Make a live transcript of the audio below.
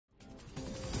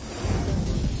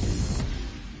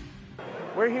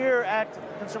We're here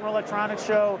at Consumer Electronics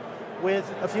Show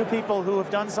with a few people who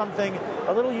have done something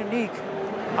a little unique.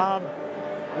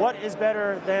 What is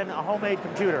better than a homemade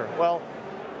computer? Well,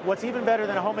 what's even better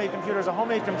than a homemade computer is a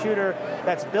homemade computer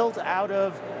that's built out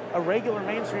of a regular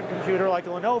mainstream computer like a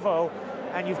Lenovo,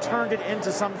 and you've turned it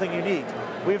into something unique.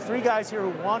 We have three guys here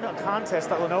who won a contest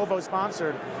that Lenovo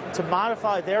sponsored to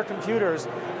modify their computers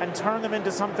and turn them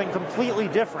into something completely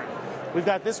different. We've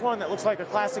got this one that looks like a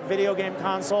classic video game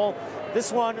console,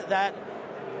 this one that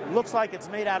looks like it's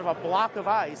made out of a block of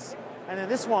ice, and then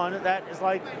this one that is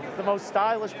like the most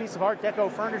stylish piece of Art Deco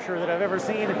furniture that I've ever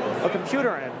seen a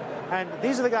computer in. And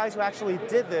these are the guys who actually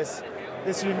did this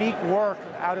unique work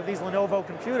out of these Lenovo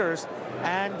computers.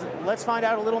 And let's find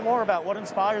out a little more about what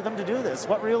inspired them to do this.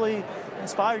 What really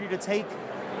inspired you to take,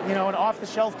 an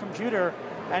off-the-shelf computer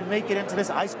and make it into this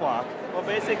ice block? Well,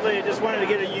 basically, I just wanted to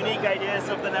get a unique idea,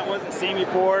 something that wasn't seen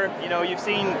before. You've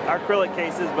seen acrylic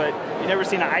cases, but you've never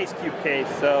seen an ice cube case.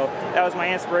 So that was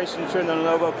my inspiration to turn the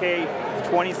Lenovo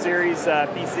K20 series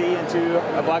PC into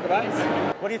a block of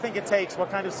ice. What do you think it takes? What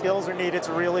kind of skills are needed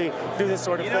to really do this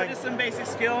sort of thing? Just some basic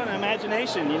skill and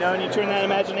imagination, and you turn that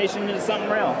imagination into something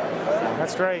real.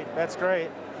 That's great. That's great.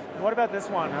 And what about this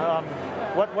one?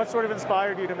 What sort of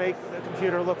inspired you to make the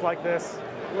computer look like this?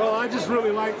 Well, I just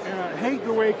really hate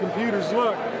the way computers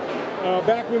look.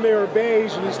 Back when they were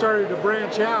beige and they started to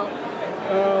branch out,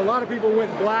 a lot of people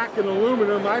went black and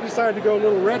aluminum. I decided to go a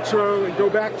little retro and go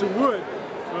back to wood.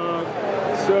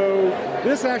 So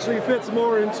this actually fits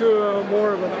more into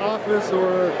more of an office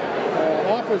or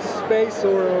office space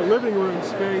or a living room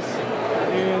space.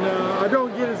 And I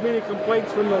don't get as many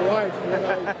complaints from the wife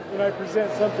when I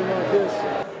present something like this.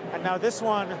 And now this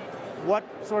one, what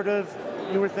sort of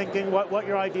you were thinking, what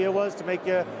your idea was to make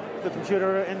the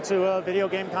computer into a video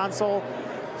game console,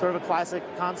 sort of a classic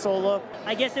console look?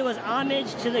 I guess it was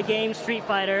homage to the game Street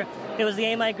Fighter. It was the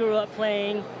game I grew up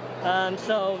playing.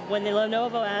 So when the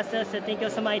Lenovo asked us to think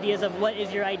of some ideas of what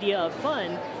is your idea of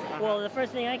fun, well, the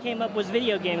first thing I came up was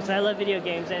video games. I love video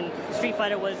games, and Street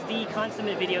Fighter was the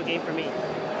consummate video game for me.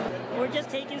 We're just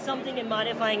taking something and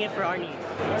modifying it for our needs.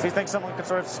 So you think someone could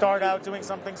sort of start out doing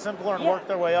something simpler and work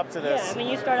their way up to this? Yeah,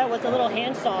 you start out with a little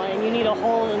handsaw and you need a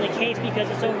hole in the case because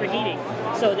it's overheating.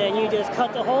 So then you just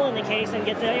cut the hole in the case and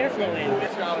get the airflow in.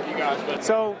 Good job with you guys.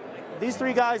 So these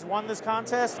three guys won this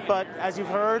contest, but as you've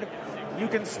heard, you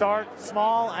can start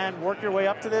small and work your way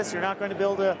up to this. You're not going to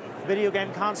build a video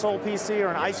game console PC or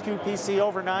an Ice Cube PC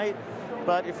overnight.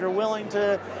 But if you're willing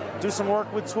to do some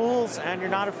work with tools and you're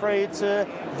not afraid to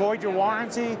void your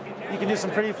warranty, you can do some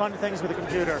pretty fun things with a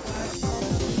computer.